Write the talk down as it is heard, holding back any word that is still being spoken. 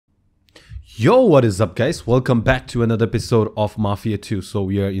Yo, what is up, guys? Welcome back to another episode of Mafia 2. So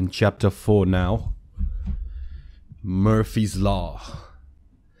we are in chapter 4 now. Murphy's Law.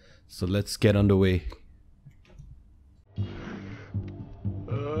 So let's get underway.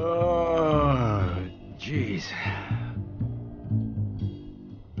 Oh, jeez.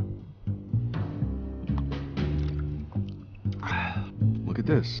 Look at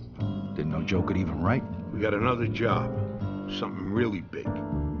this. Didn't know Joe could even write. We got another job. Something really big.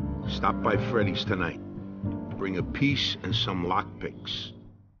 Stop by Freddy's tonight. Bring a piece and some lockpicks.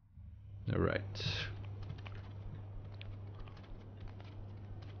 Alright.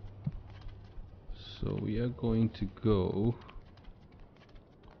 So we are going to go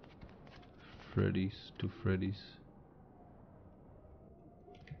Freddy's.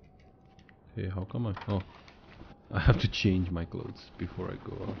 Okay, how come I have to change my clothes before I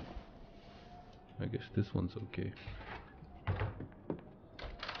go out. I guess this one's okay.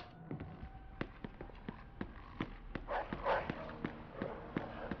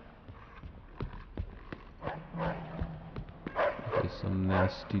 There's some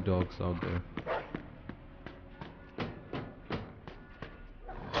nasty dogs out there.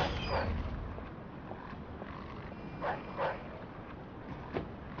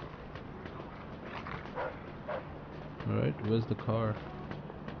 Alright, where's the car?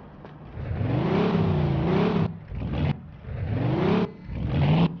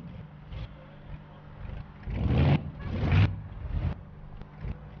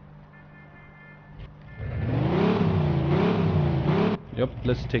 Yep,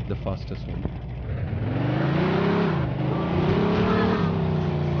 let's take the fastest one.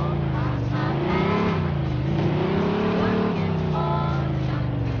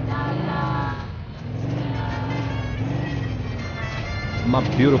 My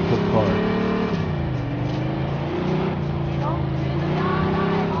beautiful car.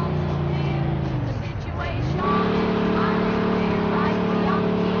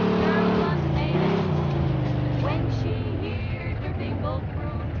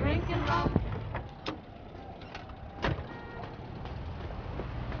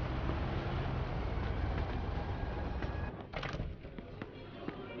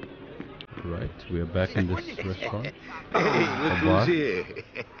 Right, we are back in this restaurant. Hey, look who's here.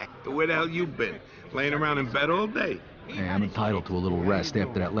 Where the hell you been? Laying around in bed all day? Hey, I'm entitled to a little rest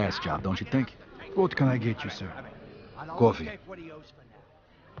after that last job, don't you think? What can I get you, sir? Coffee.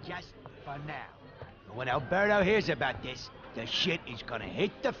 Just for now. But when Alberto hears about this, the shit is gonna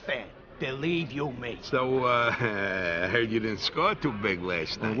hit the fan. Believe you me. So, I heard you didn't score too big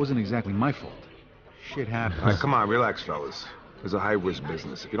last Well, night. it wasn't exactly my fault. Shit happens. All right, come on, relax, fellas. It's a high-risk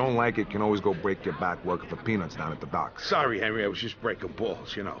business. If you don't like it, you can always go break your back working for peanuts down at the docks. Sorry, Henry, I was just breaking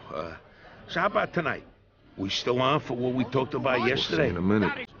balls, you know. So how about tonight? We still on for what we talked about We'll see yesterday? in a minute.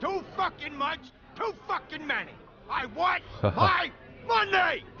 That is too fucking much, too fucking many. I want my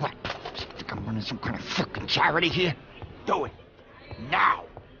money! What? Think I'm running some kind of fucking charity here? Do it. Now!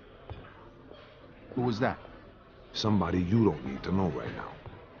 Who was that? Somebody you don't need to know right now.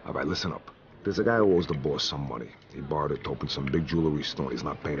 All right, listen up. There's a guy who owes the boss some money. He borrowed it to open some big jewelry store. He's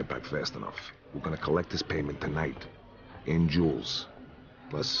not paying it back fast enough. We're gonna collect his payment tonight. In jewels.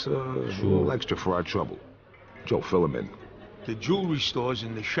 Plus, a little extra for our trouble. Joe, fill him in. The jewelry store's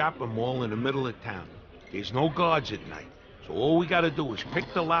in the shopping mall in the middle of town. There's no guards at night. So all we gotta do is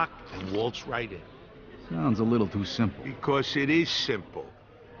pick the lock and waltz right in. Sounds a little too simple. Because it is simple.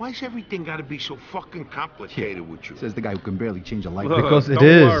 Why's everything gotta be so fucking complicated with you? Says the guy who can barely change a light Look, bulb. Because don't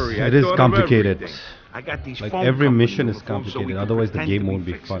it is. worry, I It is thought of complicated. everything. I got these Like phone every company mission is uniforms so we complicated, can otherwise the pretend game to be won't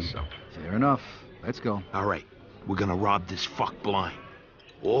be fixing fun. something. Fair enough. Let's go. All right, we're gonna rob this fuck blind.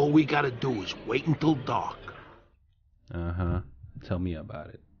 All we gotta do is wait until dark. Uh-huh. Tell me about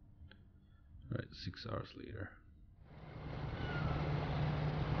it. Right, 6 hours later.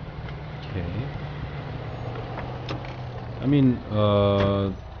 Okay. I mean,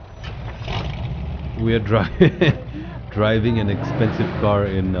 we are driving an expensive car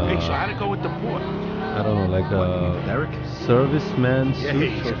in, Hey, so how'd it go with the port? I don't know, like a Derek? serviceman Yeah, suit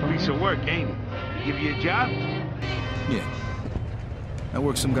he's or a something? piece of work, ain't he? He give you a job? Yeah. I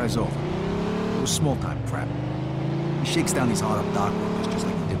work some guys over. It was small-time crap. He shakes down these hard-up dock workers just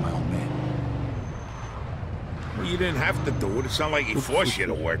like he did my old man. Well, you didn't have to do it. It's not like he forced you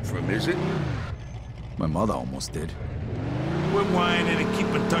to work for him, is it? My mother almost did. We're whining and keep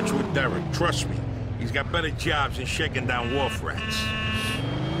in touch with Derek. Trust me. He's got better jobs than shaking down wharf rats.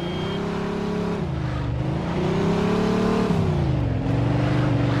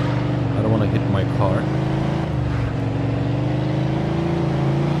 I don't want to hit my car.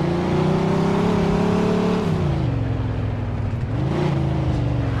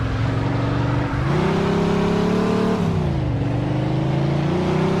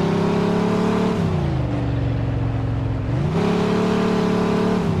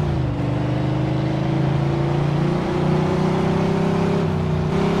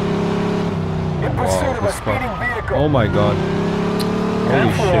 this spot. Oh my god.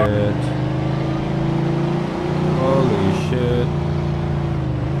 Holy shit. Holy shit.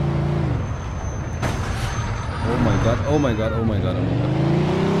 Oh my god, oh my god, oh my god, oh my god.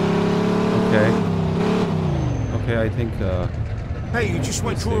 Okay. Okay, I think Hey, you just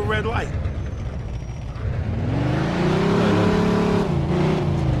went through a red light.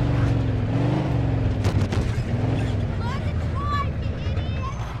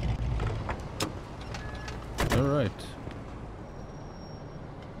 Alright.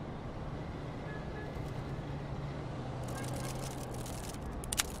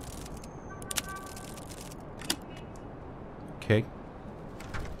 Okay.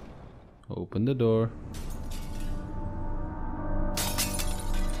 Open the door.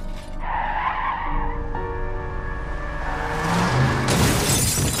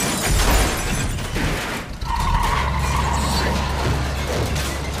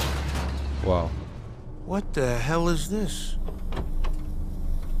 Wow. What the hell is this?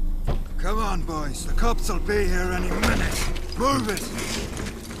 Come on, boys. The cops will be here any minute. Move it!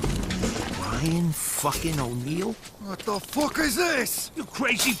 Brian fucking O'Neill? What the fuck is this? You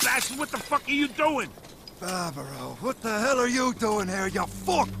crazy bastard, what the fuck are you doing? Barbaro, what the hell are you doing here, you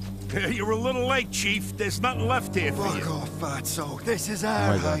fuck? You're a little late, Chief. There's nothing left here for Fuck you. off, fatso. This is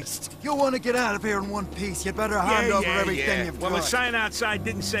our my God. heist. You want to get out of here in one piece, you better hand over everything you've Well, got. the sign outside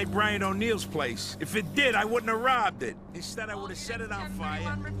didn't say Brian O'Neill's place. If it did, I wouldn't have robbed it. Instead, I would have set it on fire.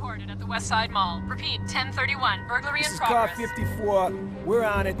 1031 reported at the West Side Mall. Repeat, 1031. Burglary This in is car progress. 54. We're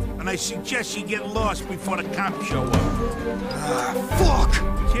on it. And I suggest you get lost before the cops show up. Ah,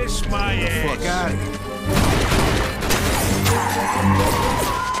 fuck! Kiss my ass. Fuck out of here.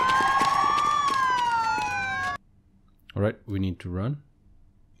 Alright, we need to run.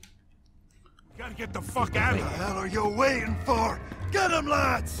 Gotta get the fuck out of What the here. hell are you waiting for? Get him,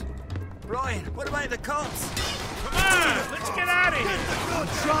 lads! Brian, what about the cops? Come on, let's get out of here. Go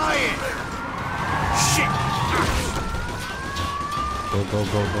try it! Shit. Go, go,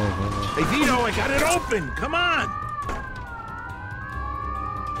 go, go, go, go. Hey, Vito, I got it open. Come on.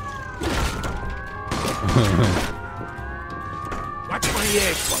 Watch my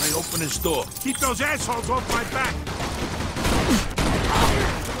ass while I open his door. Keep those assholes off my back.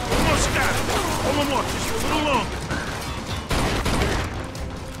 Almost got it. Hold them off just a little longer.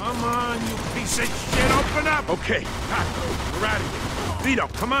 Come on, you piece of shit. Open up. Okay, Taco, we're out of here. Vito,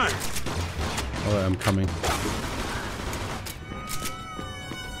 come on. Alright, I'm coming.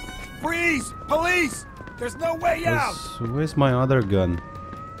 Freeze! Police! There's no way out! Where's my other gun?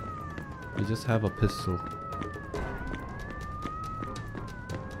 I just have a pistol.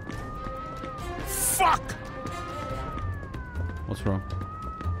 Fuck! What's wrong?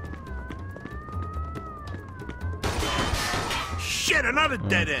 Shit, another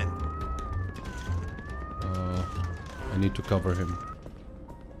dead end. I need to cover him.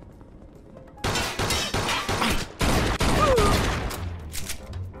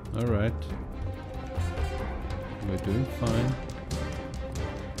 Alright. We're doing fine.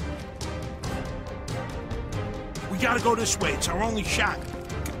 We gotta go this way. It's our only shot.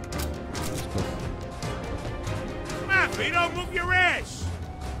 Let's go. Come on, Vito, move your ass.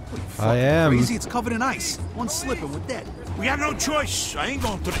 I am. Crazy, it's covered in ice. One slip and we're dead. We got no choice. I ain't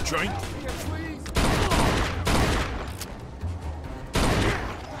going to the joint.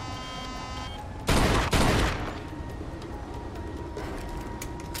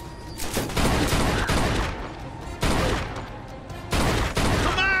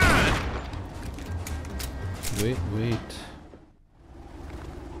 Come on! Wait, wait.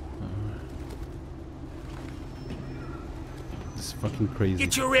 This is fucking crazy.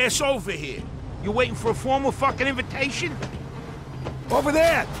 Get your ass over here. You waiting for a formal fucking invitation? Over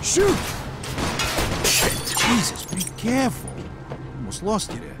there! Shoot! Jesus, be careful. Almost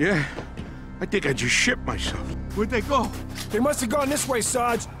lost you there. Yeah. I think I just shit myself. Where'd they go? They must have gone this way,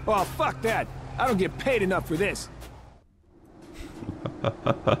 Sarge. Oh, fuck that. I don't get paid enough for this.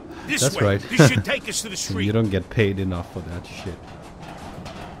 This That's way. right. This should take us to the street. You don't get paid enough for that shit.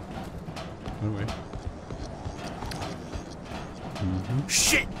 Alright.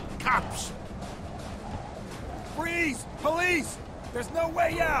 Shit! Cops! Freeze! Police! There's no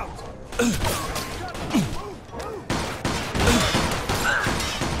way out!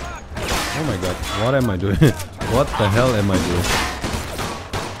 Oh my god, what am I doing? What the hell am I doing?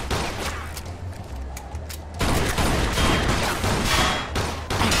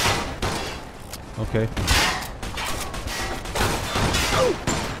 Okay.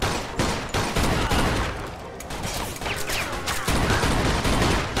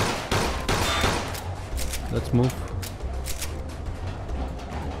 Let's move.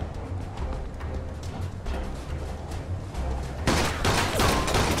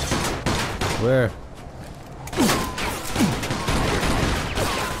 Where?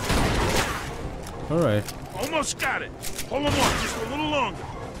 Alright. Almost got it. Hold him off just a little longer.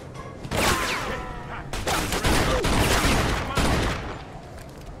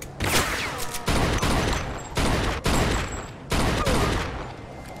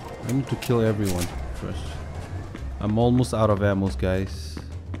 I need to kill everyone first. I'm almost out of ammo, guys.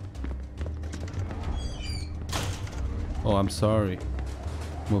 Oh, I'm sorry.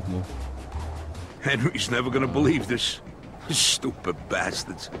 Move, move. Henry's never gonna believe this. Stupid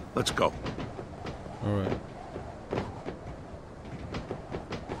bastards. Let's go. Alright.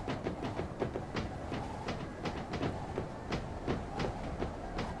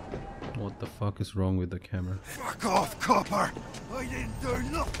 What the fuck is wrong with the camera? Fuck off, copper! I didn't do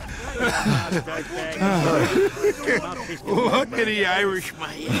nothing! Look at the Irish,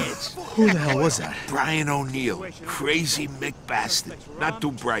 my ass. Who the hell was that? Brian O'Neill. Crazy Mick bastard. Not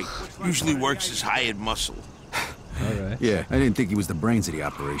too bright. Usually works his hired muscle. Alright. Yeah, I didn't think he was the brains of the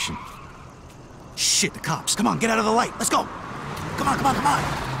operation. Shit, the cops. Come on, get out of the light. Let's go. Come on, come on, come on.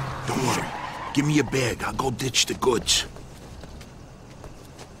 Don't worry. Give me your bag. I'll go ditch the goods.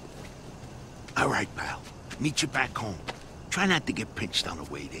 All right, pal. Meet you back home. Try not to get pinched on the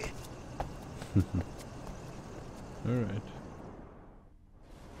way there. Alright.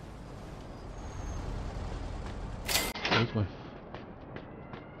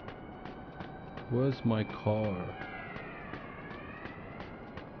 Where's my car?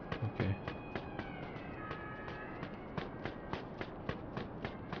 Okay.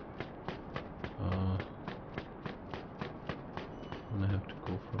 I'm gonna have to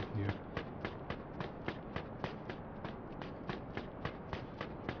go from here.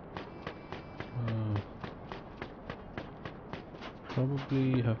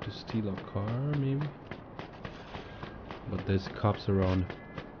 Probably have to steal a car, maybe. But there's cops around.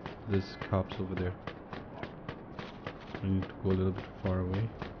 There's cops over there. I need to go a little bit far away.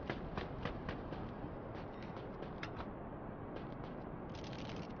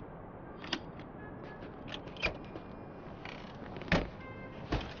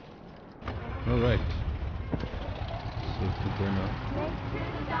 Alright. Safe to go now.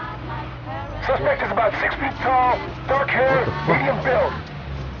 Suspect is about 6 feet tall, dark hair, medium build.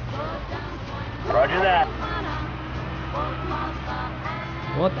 Roger that.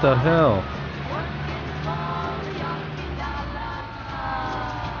 What the hell?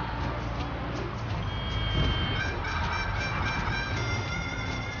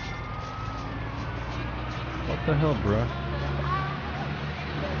 What the hell, bruh?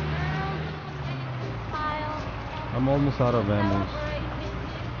 I'm almost out of ammo.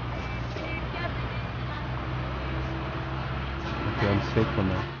 Okay, I'm safe for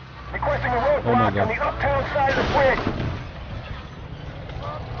now. Requesting a Oh my roadblock God. on the uptown side of the bridge.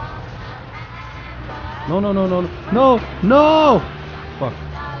 No, no, no, no, no, no! Fuck.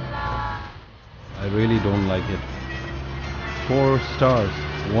 I really don't like it. 4 stars.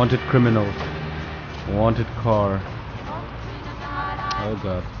 Wanted criminal. Wanted car. Oh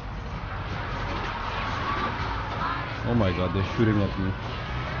god. Oh my god, they're shooting at me.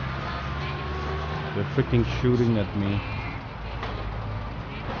 They're freaking shooting at me.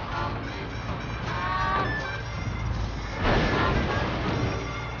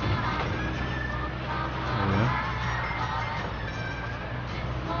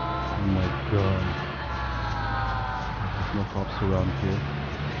 Around here.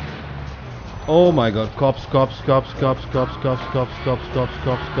 Oh my god, cops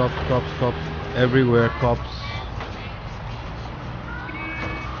everywhere, cops.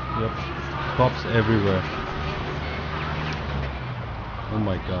 Yep, cops everywhere. Oh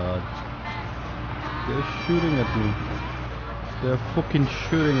my god. They're shooting at me. They're fucking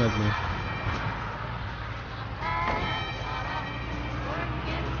shooting at me.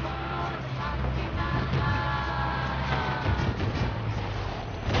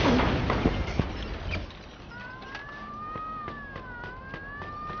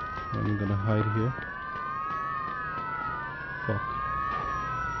 I'm gonna hide here. Fuck.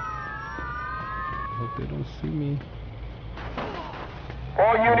 Hope they don't see me.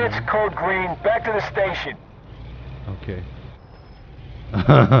 All units, code green, back to the station. Okay.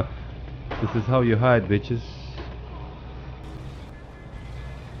 This is how you hide, bitches.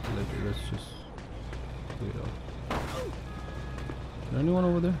 Let's just clear out. Is there anyone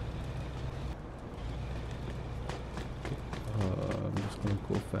over there? I'm just gonna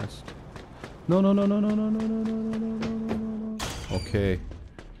go fast. No, no, no, no, no, no, no, no, no, no, no, no, no, no. Okay.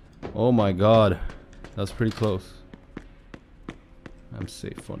 Oh my god. That's pretty close. I'm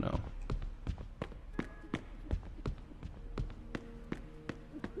safe for now.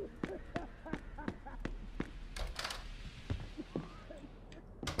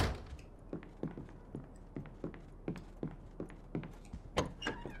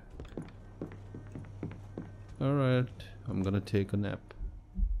 Alright, I'm gonna take a nap.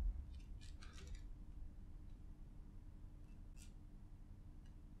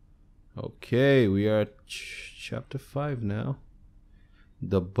 Okay, we are at chapter 5 now.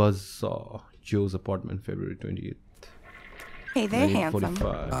 The Buzzsaw. Joe's apartment, February 28th. Hey there, handsome.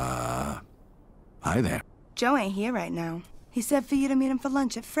 45. Hi there. Joe ain't here right now. He said for you to meet him for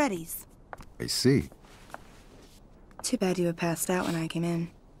lunch at Freddy's. I see. Too bad you were passed out when I came in.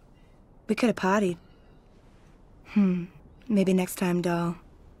 We could have partied. Maybe next time, doll.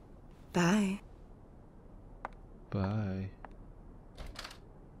 Bye. Bye.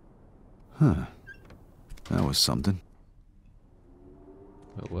 Huh. That was something.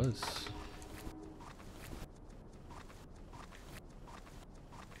 It was.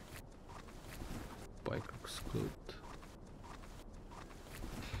 Bike looks good.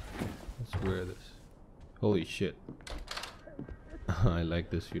 Let's wear this. Holy shit. I like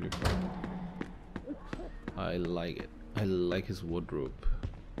this uniform. I like it. I like his wardrobe.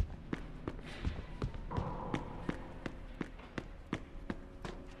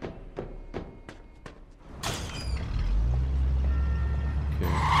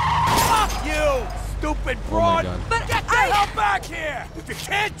 Fuck you, stupid broad! God. But Get the hell back here! If you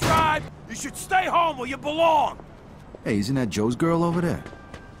can't drive, you should stay home where you belong! Hey, isn't that Joe's girl over there?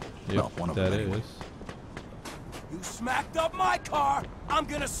 Yep, Well, one of them that anyway. is. You smacked up my car, I'm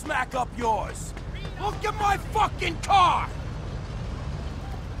gonna smack up yours. Look at my fucking car!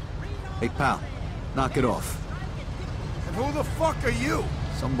 Hey, pal, knock it off. And who the fuck are you?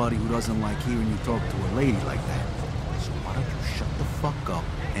 Somebody who doesn't like hearing you talk to a lady like that. So why don't you shut the fuck up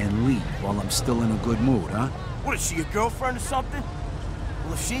and leave while I'm still in a good mood, huh? What, is she your girlfriend or something?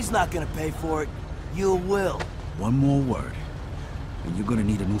 Well, if she's not gonna pay for it, you will. One more word, and you're gonna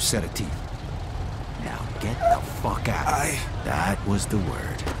need a new set of teeth. Now get the fuck out. That was the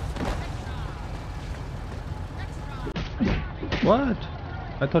word. What?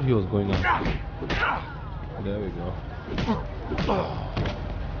 I thought he was going out. There we go.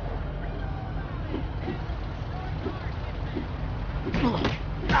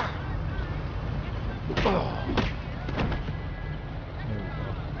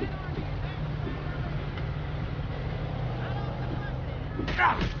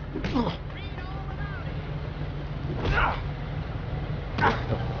 Get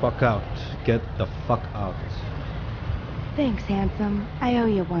the fuck out. Get the fuck out. Thanks, handsome. I owe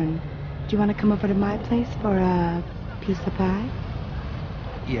you one. Do you want to come over to my place for a piece of pie?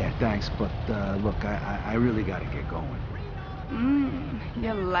 Yeah, thanks, but look, I really gotta get going.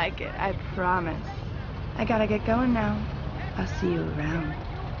 You'll like it, I promise. I gotta get going now. I'll see you around.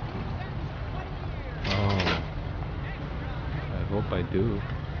 Oh. I hope I do.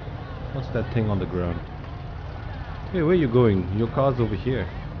 What's that thing on the ground? Hey, where you going? Your car's over here.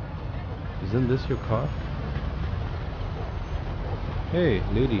 Isn't this your car? Hey,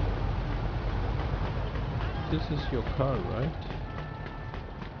 lady. This is your car, right?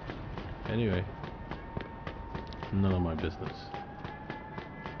 Anyway. None of my business.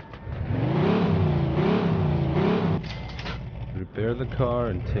 Repair the car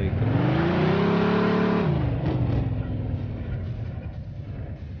and take it.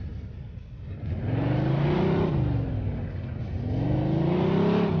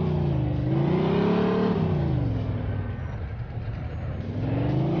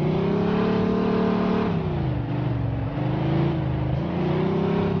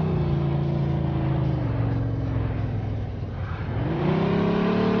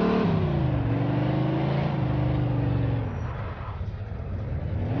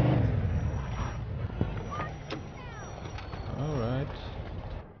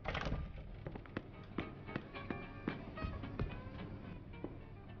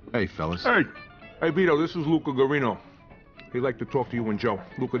 Hey, fellas. Hey! Hey, Vito, this is Luca Garino. He'd like to talk to you and Joe.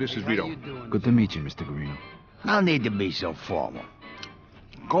 Luca, this is Vito. Good to meet you, Mr. Garino. No need to be so formal.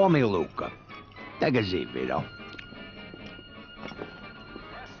 Call me Luca. Take a seat, Vito.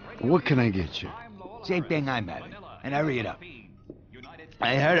 What can I get you? Same thing I'm having. And hurry it up.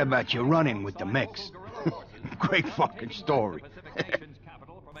 I heard about you running with the mix. Great fucking story.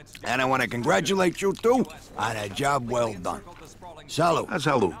 And I want to congratulate you two on a job well done. Salute.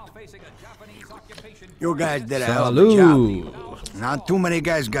 Salute. You guys did a hell of a job. Salud. Not too many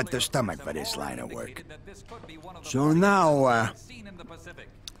guys got the stomach for this line of work. So now,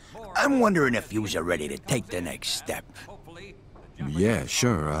 I'm wondering if yous are ready to take the next step. Yeah,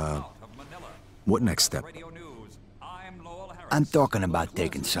 sure. What next step? I'm talking about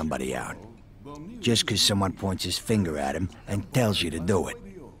taking somebody out. Just 'cause someone points his finger at him and tells you to do it.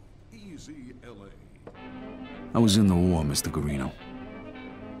 I was in the war, Mr. Garino.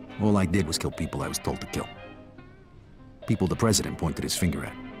 All I did was kill people I was told to kill. People the president pointed his finger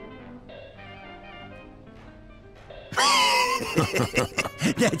at.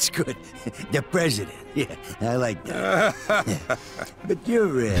 That's good. The president. Yeah, I like that. But you're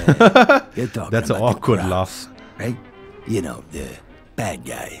talking That's an about awkward the crowds, laugh. right? You know, the bad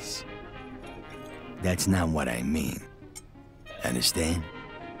guys. That's not what I mean. Understand?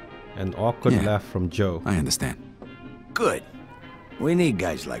 An awkward Yeah. laugh from Joe. I understand. Good. We need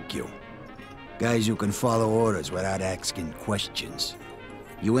guys like you. Guys who can follow orders without asking questions.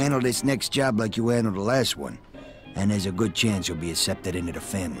 You handle this next job like you handled the last one, and there's a good chance you'll be accepted into the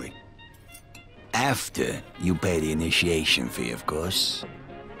family. After you pay the initiation fee, of course.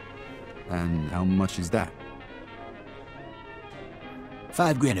 And how much is that?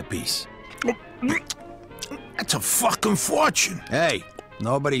 $5 grand apiece. That's a fucking fortune. Hey,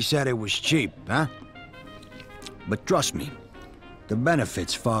 nobody said it was cheap, huh? But trust me, the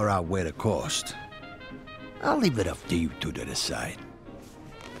benefits far outweigh the cost. I'll leave it up to you two to decide.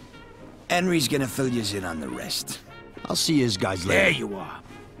 Henry's gonna fill you in on the rest. I'll see you guys later. There you are.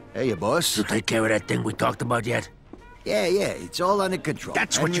 Hey, you boss. You take care of that thing we talked about yet? Yeah, it's all under control.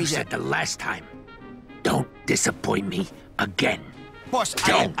 That's what you said the last time. Don't disappoint me again. Boss,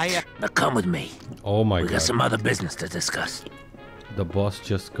 Don't. Now come with me. Oh my We god. got some other business to discuss. The boss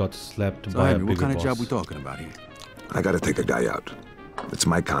just got slapped So, by a Henry, bigger what kind of boss. job we talking about here? I gotta take a guy out. It's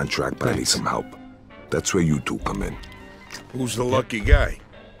my contract, but I need Thanks. some help. That's where you two come in. Who's the lucky guy?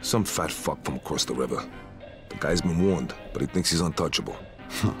 Some fat fuck from across the river. The guy's been warned, but he thinks he's untouchable.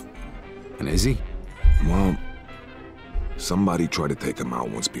 And is he? Well, somebody tried to take him out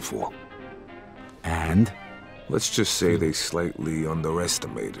once before. And? Let's just say they slightly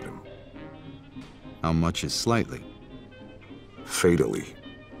underestimated him. How much is slightly? Fatally.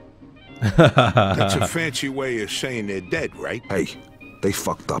 That's a fancy way of saying they're dead, right? Hey, they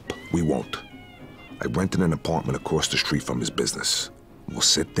fucked up. We won't. I rented an apartment across the street from his business. We'll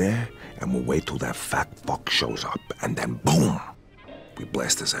sit there and we'll wait till that fat fuck shows up, and then boom! We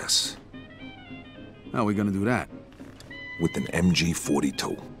blast his ass. How are we gonna do that? With an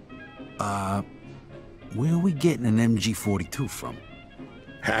MG42. Where are we getting an MG42 from?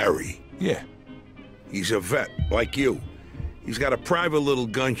 Harry. Yeah. He's a vet, like you. He's got a private little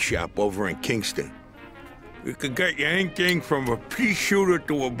gun shop over in Kingston. You could get your anything from a pea shooter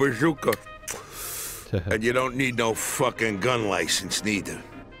to a bazooka. And you don't need no fucking gun license, neither.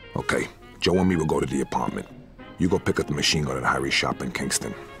 Okay, Joe and me will go to the apartment. You go pick up the machine gun at Harry's shop in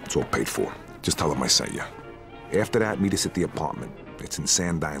Kingston. It's all paid for. Just tell him I sent you. After that, meet us at the apartment. It's in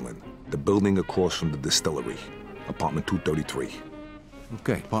Sand Island, the building across from the distillery. Apartment 233.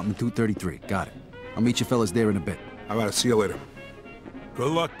 Okay, apartment 233. Got it. I'll meet you fellas there in a bit. All right, see you later.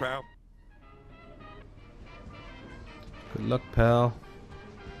 Good luck, pal. Good luck, pal.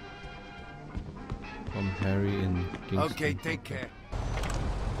 From Harry in Kingston. Okay, take care.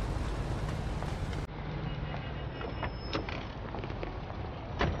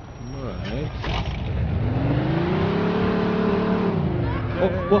 Alright. Oh,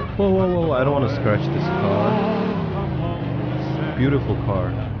 whoa. I don't want to scratch this car. Beautiful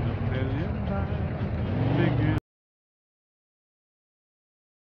car.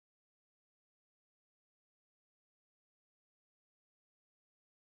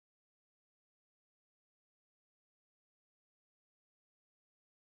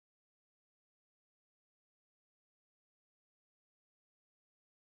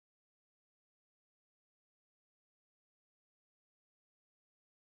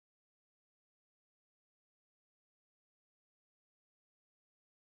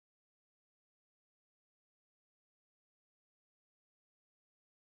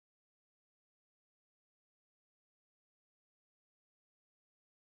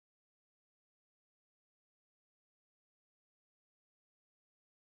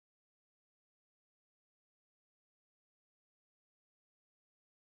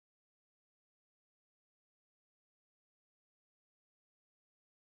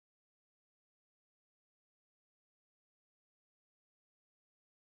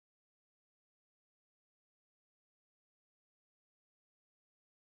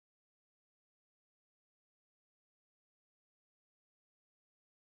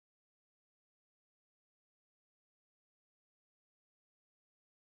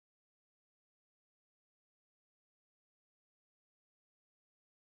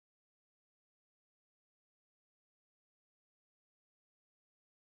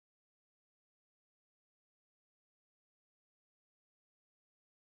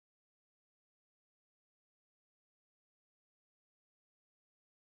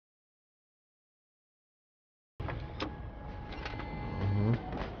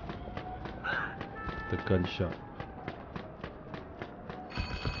 The gunshot.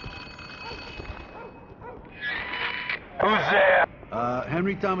 Who's there?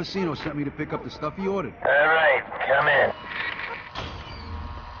 Henry Tomasino sent me to pick up the stuff he ordered. All right, come in.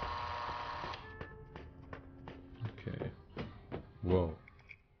 Okay. Whoa.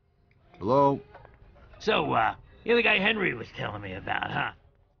 Hello? So, you're the guy Henry was telling me about, huh?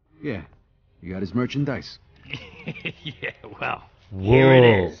 Yeah. You got his merchandise. Yeah, well, Whoa. here it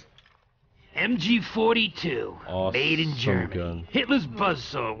is. MG42, Awesome made in Germany. gun. Hitler's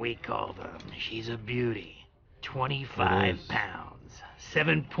buzzsaw, we called her. She's a beauty. 25 It is. pounds,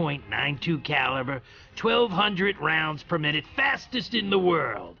 7.92 caliber, 1,200 rounds per minute, fastest in the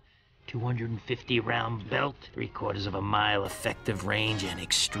world. 250 round belt, 3/4 of a mile effective range, and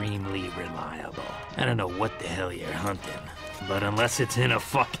extremely reliable. I don't know what the hell you're hunting, but unless it's in a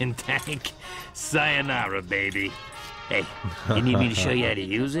fucking tank, sayonara, baby. Hey, you need me to show you how to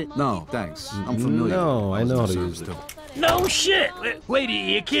use it? No, thanks. I'm familiar. No, I know how to use it. No shit! Wait,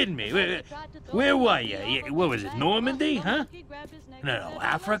 you're kidding me. Where were you? What was it, Normandy, huh? No,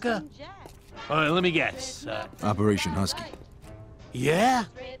 Africa? Let me guess. Operation Husky. Yeah?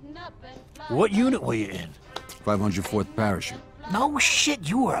 What unit were you in? 504th Parachute. No shit,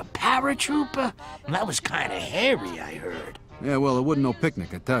 you were a paratrooper? That was kind of hairy, I heard. Yeah, well, it wasn't no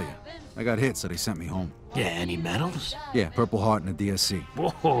picnic, I tell you. I got hit, so they sent me home. Yeah, any medals? Yeah, Purple Heart and a DSC.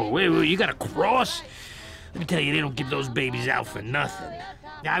 Whoa, wait, you got a cross? Let me tell you, they don't give those babies out for nothing.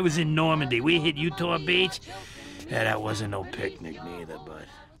 I was in Normandy. We hit Utah Beach. Yeah, that wasn't no picnic neither, but...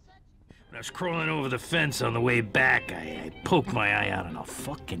 When I was crawling over the fence on the way back, I poked my eye out on a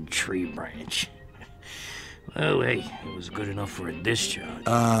fucking tree branch. Well, hey, it was good enough for a discharge.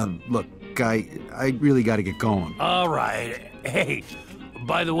 Look, I really gotta get going. All right. Hey,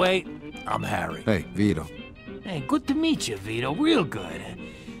 by the way, I'm Harry. Hey, Vito. Hey, good to meet you, Vito. Real good.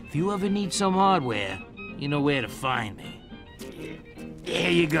 If you ever need some hardware, you know where to find me.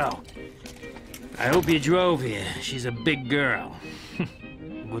 Here you go. I hope you drove here. She's a big girl.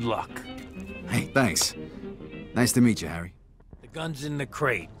 Good luck. Hey, thanks. Nice to meet you, Harry. The gun's in the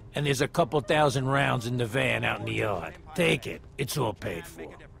crate, and there's a couple thousand rounds in the van out in the yard. Take it. It's all paid for.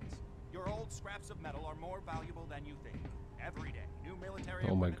 Your old scraps of metal are more valuable than you think. Every day, new military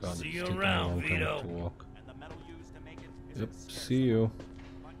Oh my god, See it's you taking a around, long time Vito. to walk. and the metal used to make it is Yep, expensive. see you.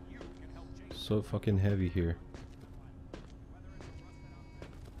 But you can help change So fucking heavy here.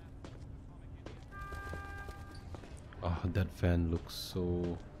 Ah, that van looks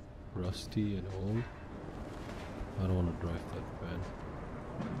so rusty and old. I don't want to drive that van.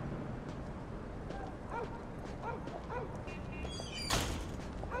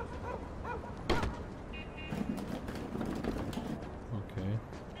 Okay.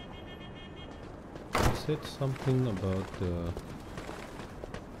 I said something about the...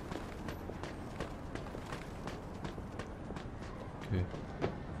 Okay.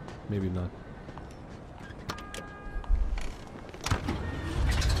 Maybe not.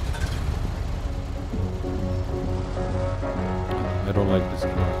 I don't like this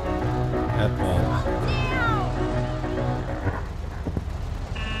car at all.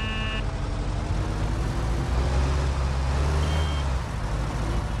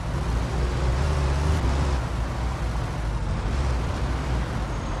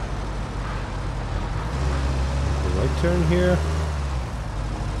 The right turn here.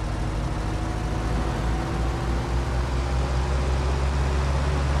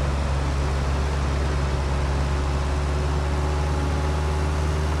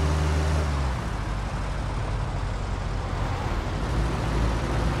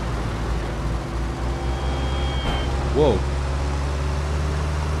 Whoa.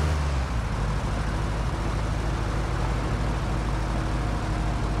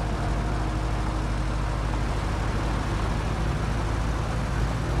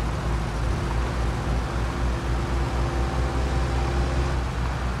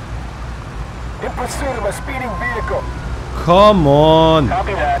 In pursuit of a speeding vehicle. Come on.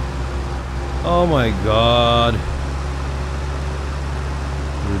 Copy that. Oh my god.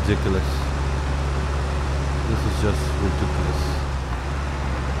 Ridiculous. This is just ridiculous.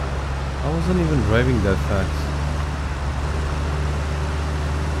 I wasn't even driving that fast.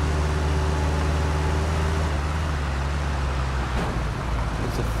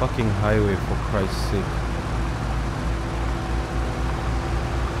 It's a fucking highway, for Christ's sake.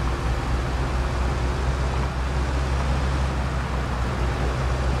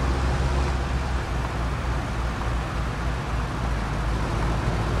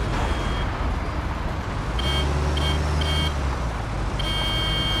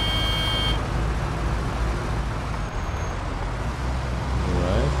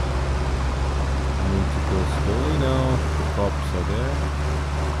 Alright. I need to go slowly now. The cops are there.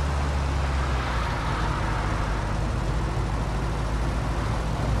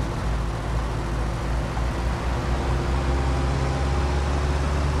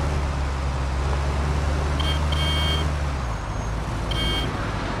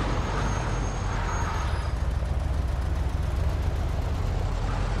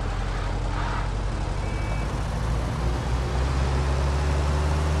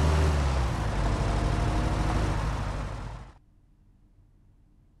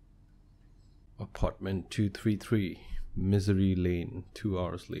 Apartment 233, Misery Lane, 2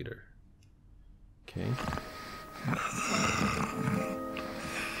 hours later. Okay.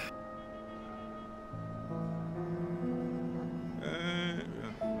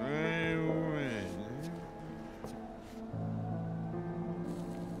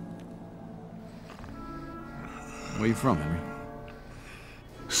 Where you from, Henry?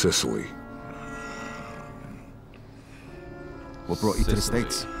 Sicily. What brought you to the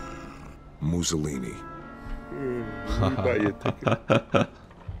States? Mussolini.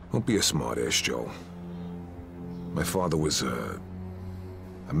 Don't be a smart ass, Joe. My father was a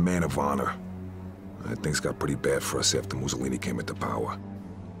man of honor. Things got pretty bad for us after Mussolini came into power.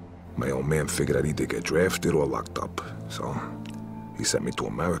 My old man figured I'd either get drafted or locked up. So he sent me to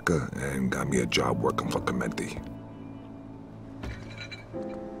America and got me a job working for Clementi.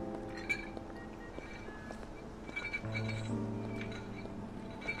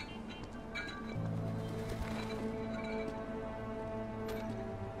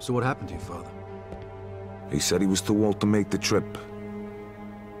 So what happened to your father? He said he was too old to make the trip.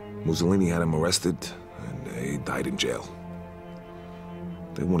 Mussolini had him arrested, and he died in jail.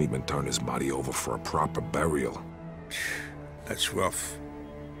 They won't even turn his body over for a proper burial. That's rough.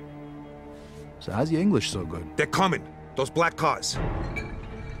 So how's your English so good? They're coming. Those black cars.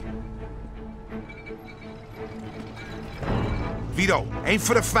 Vito, aim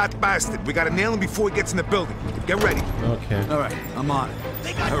for the fat bastard. We gotta nail him before he gets in the building. Get ready. Okay. All right, I'm on it.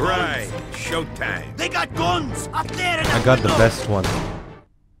 They got All guns. right, showtime. They got guns up there in I that got the window. best one.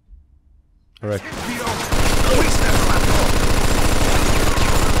 Alright. Vito, waste that flat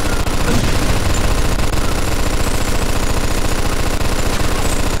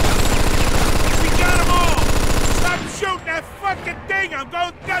We got them all. Stop shooting that fucking thing. I'm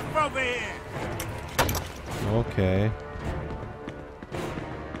going deaf over here. Okay.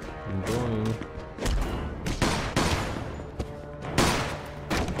 I'm going.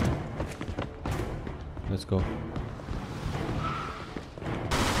 Let's go.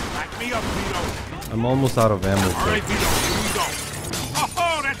 Back me up, Vito. I'm almost out of ammo. All right, Vito, here we go.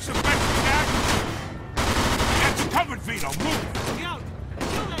 Oh, that's the best we got. Got you covered, Vito. Move.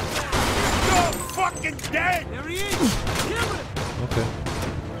 You're fucking dead. There he is. Kill him. Okay.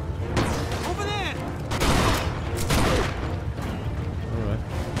 Over there. Alright.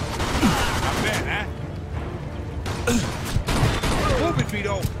 Not bad, huh? Move it,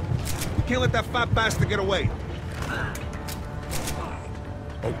 Vito. You can't let that fat bastard get away.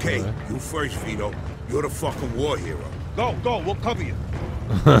 Okay, you first, Vito. You're the fucking war hero. Go, we'll cover you.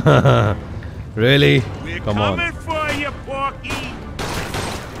 Really? We're Come on. coming for you, Porky.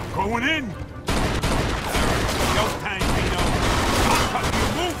 Going in. Go time, Vito. You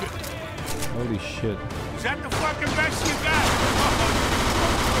move it. Holy shit. Is that the fucking best you got?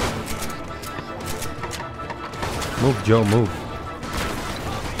 Move, Joe, move.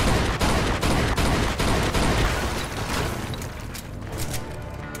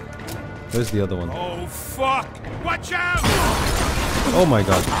 Where's the other one? Oh, fuck. Watch out. Oh my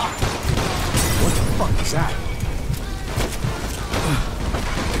god. What the fuck is that?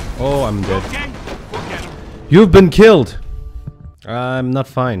 Oh, I'm dead. Okay, forget him. You've been killed. I'm not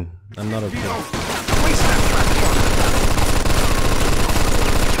fine. I'm not okay.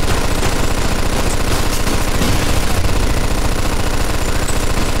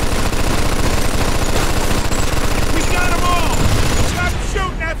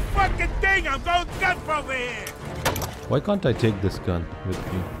 I'm going deaf over here! Why can't I take this gun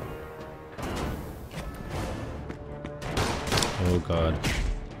with me? Oh god.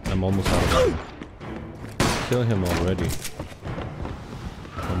 I'm almost out of ammo. Kill him already.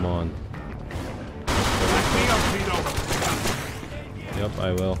 Come on. Back me up, Vito. Yep,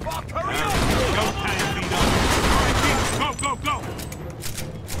 I will. Fuck, hurry up! Go, Vito. Go.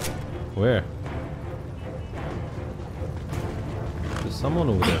 Where? There's someone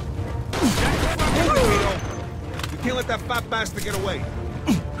over there. You can't let that fat bastard get away.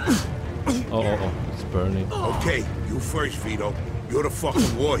 Oh, it's burning. Okay, you first, Vito. You're the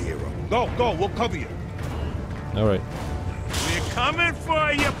fucking war hero. Go, we'll cover you. Alright. We're coming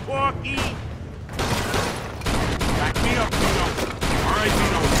for you, Porky. Back me up, Vito. All right,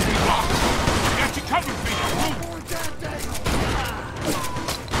 Vito. Got you covered, Vito. Move.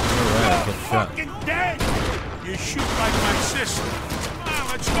 Alright, get shot. Fucking dead. You shoot like my sister. Come on,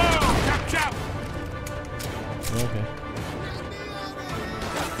 let's go. Chop, chop. Okay.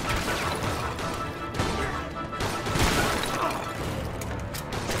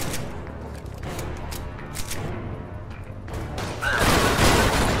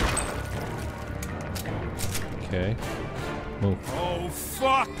 Okay. Move. Oh,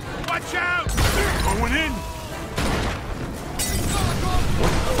 fuck! Watch out! Going in! What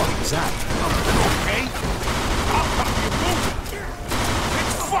the fuck is that? Okay? I'll pop your boot!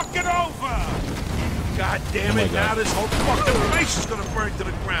 It's fucking over! God damn it, now this whole fucking place is gonna burn to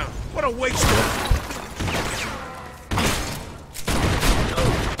the ground. What a waste of...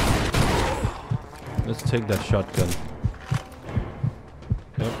 Let's take that shotgun.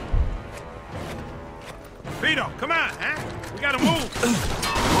 Yep. Vito, come on, huh? We gotta move.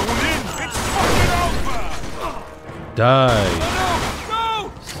 Going in. It's fucking over. Die. Oh, no!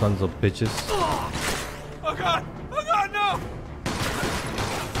 No! Sons of bitches. Oh God! Oh God, no!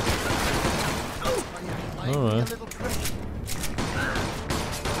 Alright.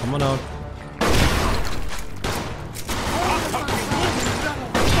 Come on out.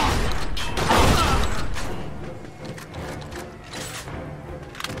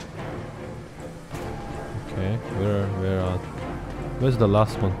 Okay, where's the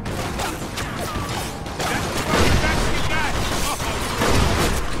last one?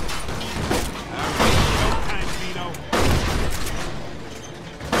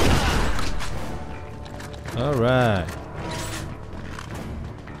 All right.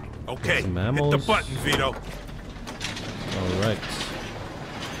 Okay, hit mammals. the button, Vito. All right.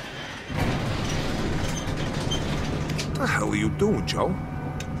 What the hell are you doing, Joe?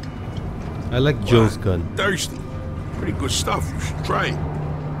 I like Joe's gun. Thirsty. Pretty good stuff. You should try it.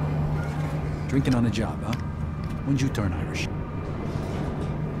 Drinking on the job, huh? When'd you turn Irish?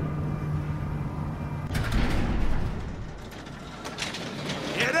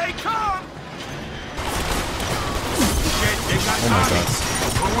 Here they come! Shit, they got Oh my God.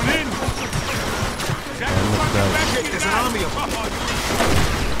 Going in! There's an army of them.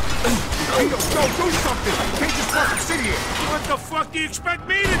 Vito, go do something! You can't just fucking sit here! What the fuck do you expect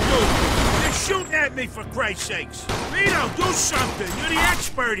me to do? They're shooting at me, for Christ's sakes! Vito, do something! You're the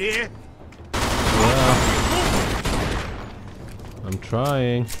expert here! Yeah. I'm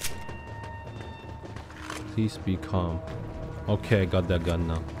trying. Please be calm. Okay, I got that gun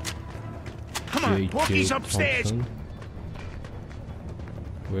now. Come on, Porky's upstairs! Thompson.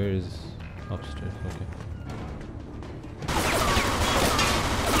 Where is upstairs? Okay.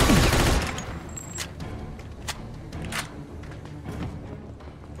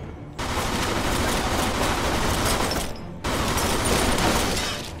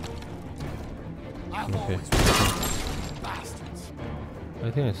 Okay.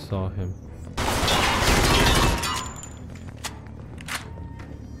 I think I saw him.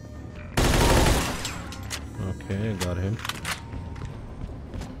 Okay, I got him.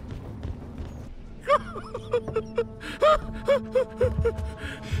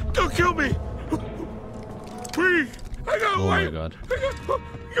 Don't kill me! Please! I got Oh my God.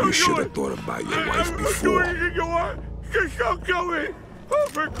 You should have thought about your wife before. Do anything you want! Just don't kill me! Oh,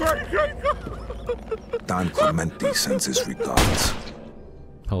 for Christ's sake! Don Clemente sends his regards.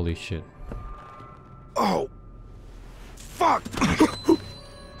 Holy shit. Oh! Fuck!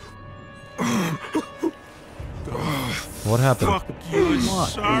 What happened? Fuck you!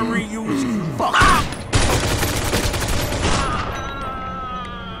 Sorry, you fuck!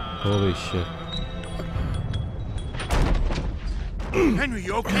 Holy shit. Henry,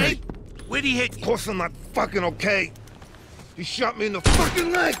 you okay? Where'd he hit you? Of course I'm not fucking okay. He shot me in the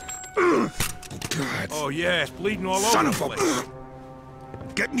fucking leg. God. Oh yeah, it's bleeding all Son over of the place.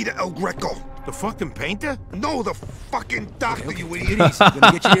 a... Get me to El Greco. The fucking painter? No, the fucking doctor, you idiot. Easy.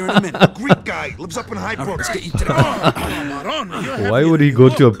 Gonna get you here in a minute. The Greek guy lives up in Highbrook. Let's get you to the... Why would he go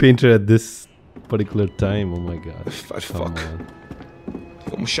to a painter at this particular time? Oh my God. Fat Come fuck. on.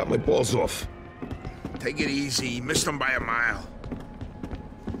 He almost shot my balls off. Take it easy. You missed him by a mile.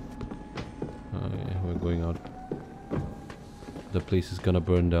 Oh yeah, we're going out. The place is gonna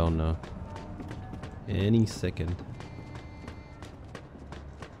burn down now. Any second.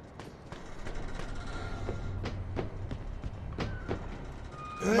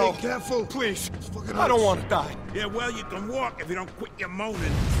 Hey, no, careful. Please. I don't want to die. Yeah, well, you can walk if you don't quit your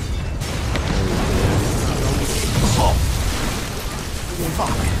moaning. Oh.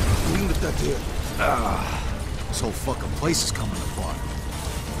 Fuck. Leave it that here. This whole fucking place is coming apart.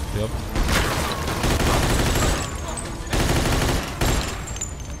 Yep.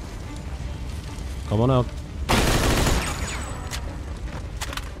 Come on out.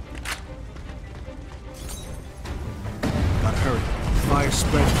 Gotta hurry. Fire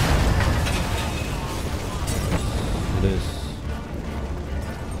spreading. This.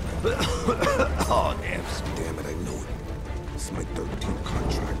 Oh, damn it, I knew it. This is my 13th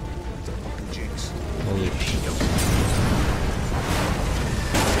contract. It's a fucking jinx. Holy shit.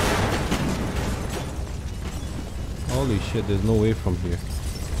 Holy shit, there's no way from here.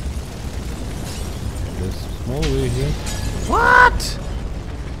 There's a small way here. What?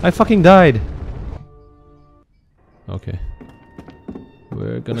 I fucking died. Okay.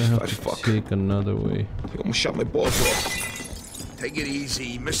 We're gonna have to take another way. He almost shot my balls off. Take it easy.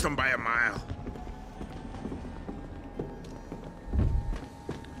 You missed him by a mile.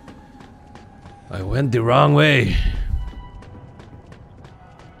 I went the wrong way.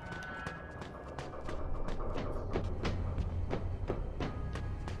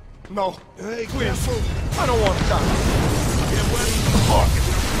 No. Hey, careful. I don't want to die. Get ready. Fuck.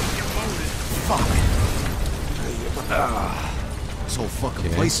 This whole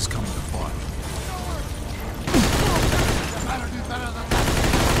fucking place is coming apart.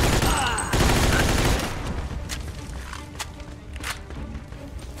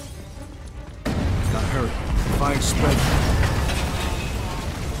 Gotta hurry. Fire spread.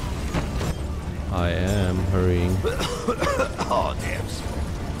 I am hurrying. Oh, damn.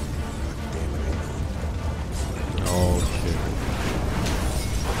 Oh shit.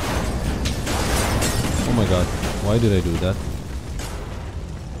 Oh my god. Why did I do that?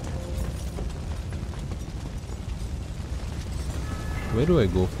 Where do I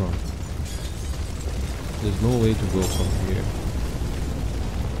go from? There's no way to go from here.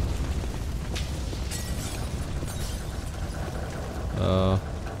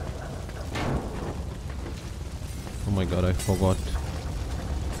 Oh my god, I forgot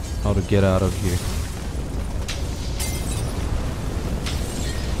how to get out of here.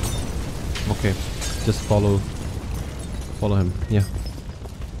 Okay, just follow him. Yeah,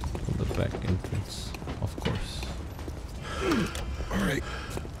 from the back entrance, of course. All right.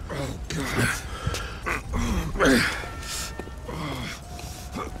 Oh god.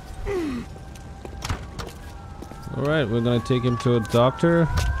 All right, we're gonna take him to a doctor.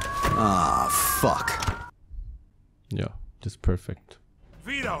 Ah, fuck. Yeah, just perfect.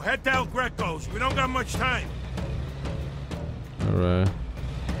 Vito, head to El Greco's. We don't got much time. All right,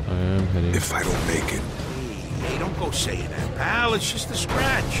 I am heading. If I don't make it. Hey, don't go saying that, pal. It's just a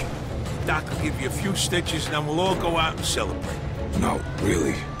scratch. Doc will give you a few stitches, and then we'll all go out and celebrate. No,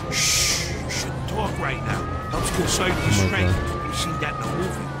 really. Shh. You shouldn't talk right now. Helps conserve your strength. You seen that in a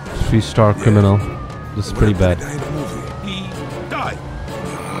movie. 3-star criminal. This is pretty bad. He died.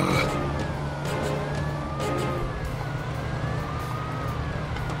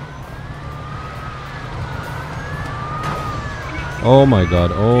 Oh my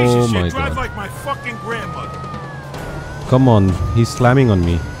god, oh my Drive god. like my fucking grandmother. Come on, he's slamming on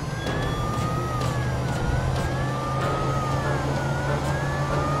me.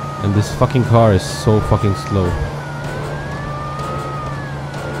 And this fucking car is so fucking slow.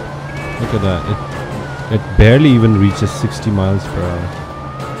 Look at that. It barely even reaches 60 miles per hour.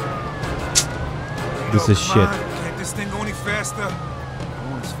 This is shit. Can't this thing go any faster?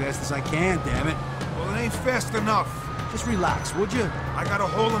 Going as fast as I can, damn it. Well, it ain't fast enough. Just relax, would you? I got a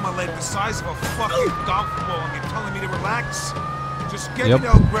hole in my leg the size of a fucking golf ball, and you're telling me to relax? Just get me to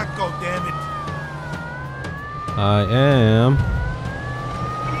El Greco, damn it. I am.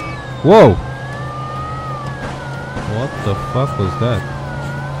 Whoa! What the fuck was that?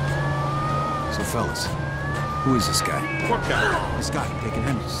 So, fellas, who is this guy? What guy? This guy, taking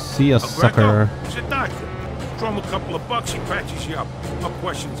Henry. See ya, sucker. He's a doctor. Throw him a couple of bucks, he patches you up. No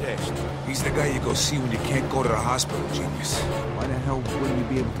questions asked. He's the guy you go see when you can't go to the hospital, genius. Why the hell wouldn't you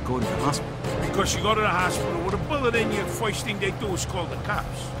be able to go to the hospital? Because you go to the hospital with a bullet in you, first thing they do is call the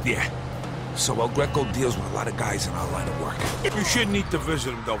cops. Yeah. So El Greco deals with a lot of guys in our line of work. You shouldn't need to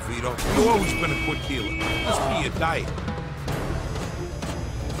visit him, though, Vito. You've always been a quick healer. Must be your diet.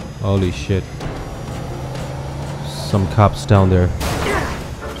 Holy shit. Some cops down there.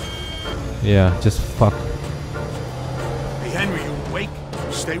 Yeah, just fuck. Hey, Henry, you awake?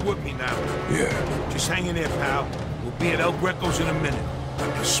 Stay with me now. Yeah. Just hang in there, pal. We'll be at El Greco's in a minute. I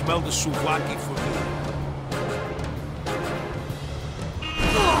can smell the souvlaki from here.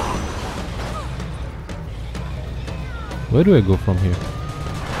 Where do I go from here?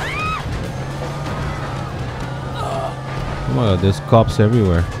 Oh my god, there's cops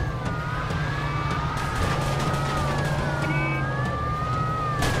everywhere.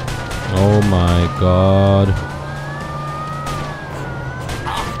 Oh my god.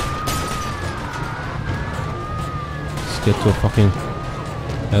 Let's get to a fucking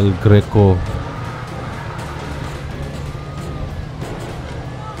El Greco.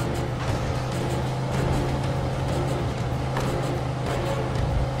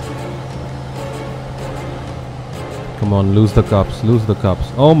 Come on, lose the cops, lose the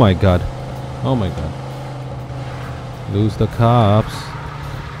cops. Oh my god. Oh my god. Lose the cops.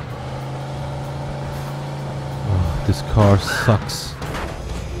 Oh. This car sucks.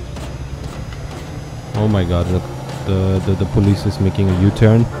 Oh my god, look. The police is making a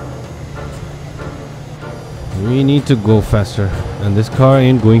U-turn. We need to go faster. And this car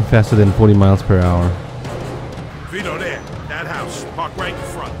ain't going faster than 40 miles per hour. Vito, there. That house. Park right in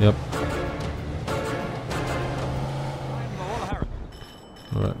front. Yep.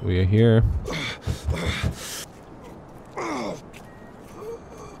 Alright, we are here.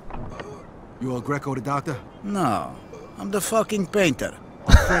 You all Greco the doctor? No, I'm the fucking painter.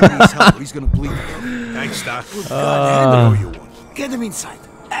 Our friend needs help. He's gonna bleed. Thanks, Doc. God, get him inside.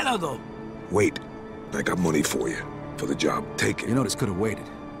 Hello, Wait. I got money for you. For the job. Take it. You know this could have waited.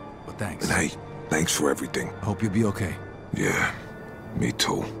 But thanks. And hey, thanks for everything. I hope you'll be okay. Yeah, me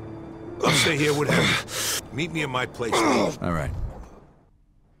too. I'll stay here with him. Meet me at my place. All right.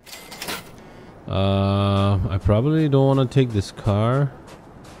 I probably don't want to take this car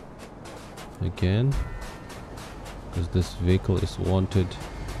again, because this vehicle is wanted.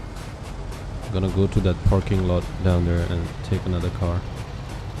 I'm gonna go to that parking lot down there and take another car.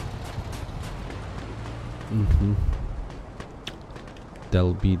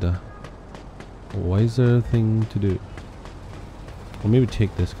 That'll be the wiser thing to do. Or maybe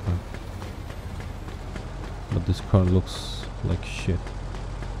take this car. But this car looks like shit.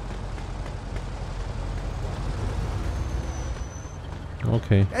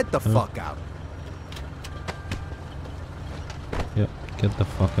 Okay. Get the fuck out. Yep, get the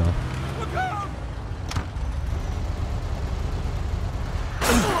fuck out.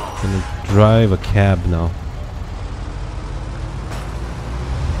 Gonna drive a cab now.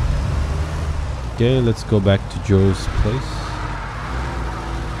 Okay, let's go back to Joe's place.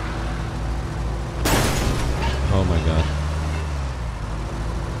 Oh my god.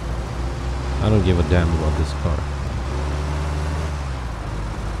 I don't give a damn about this car.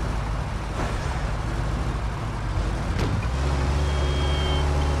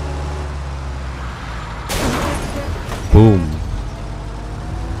 Boom.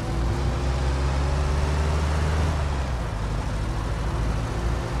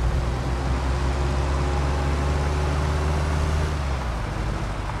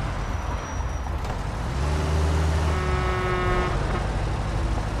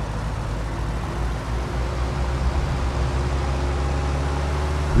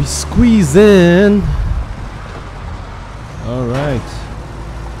 We squeeze in. All right.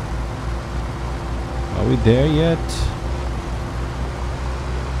 Are we there yet?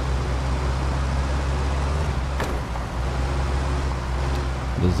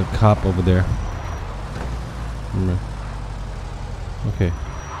 There's a cop over there. Okay.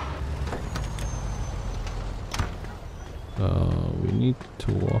 We need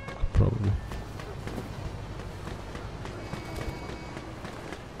to walk probably.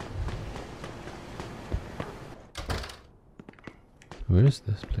 Where is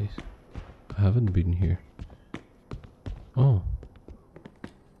this place? I haven't been here. Oh.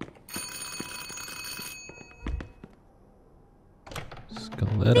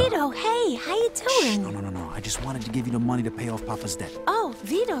 Vito, hey, how you doing? No. I just wanted to give you the money to pay off Papa's debt. Oh,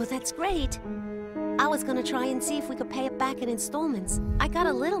 Vito, that's great. I was gonna try and see if we could pay it back in installments. I got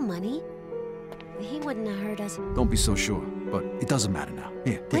a little money. He wouldn't have hurt us. Don't be so sure, but it doesn't matter now.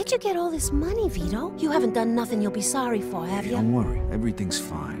 Here, Where'd you get all this money, Vito? You haven't done nothing you'll be sorry for, have you? Don't worry, everything's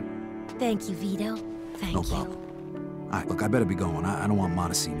fine. Thank you, Vito. Thank No you. problem. All right, look, I better be going. I don't want Ma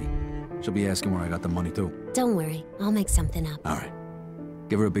to see me. She'll be asking where I got the money, too. Don't worry, I'll make something up. All right.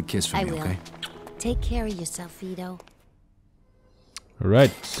 Give her a big kiss for I me, will. okay? Take care of yourself, Vito.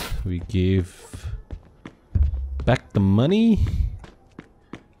 Alright, we gave back the money.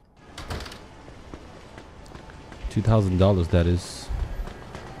 $2,000, that is.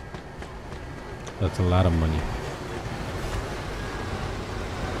 That's a lot of money.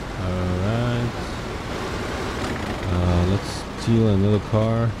 Alright. Let's steal another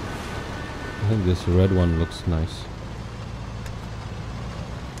car. I think this red one looks nice.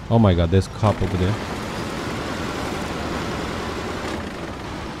 Oh my god, there's a cop over there.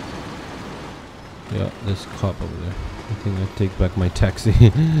 Yeah, there's a cop over there. I think I take back my taxi.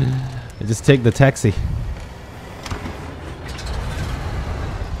 I just take the taxi.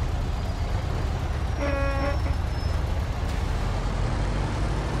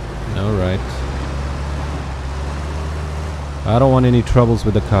 Alright. I don't want any troubles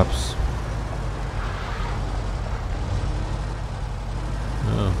with the cops.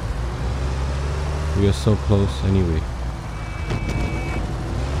 Oh. We are so close anyway.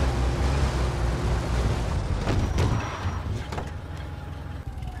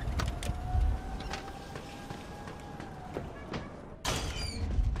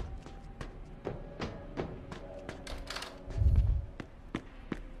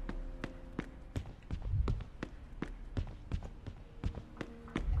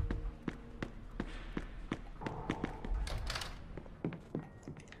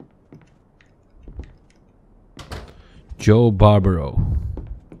 Joe Barbaro.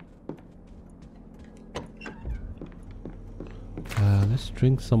 Let's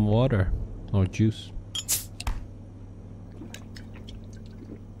drink some water or juice.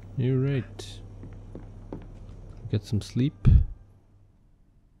 You're right. Get some sleep.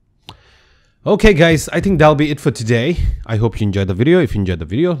 Okay guys, I think that'll be it for today. I hope you enjoyed the video. If you enjoyed the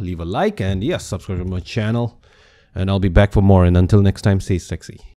video, leave a like and yes, subscribe to my channel. And I'll be back for more. And until next time, stay sexy.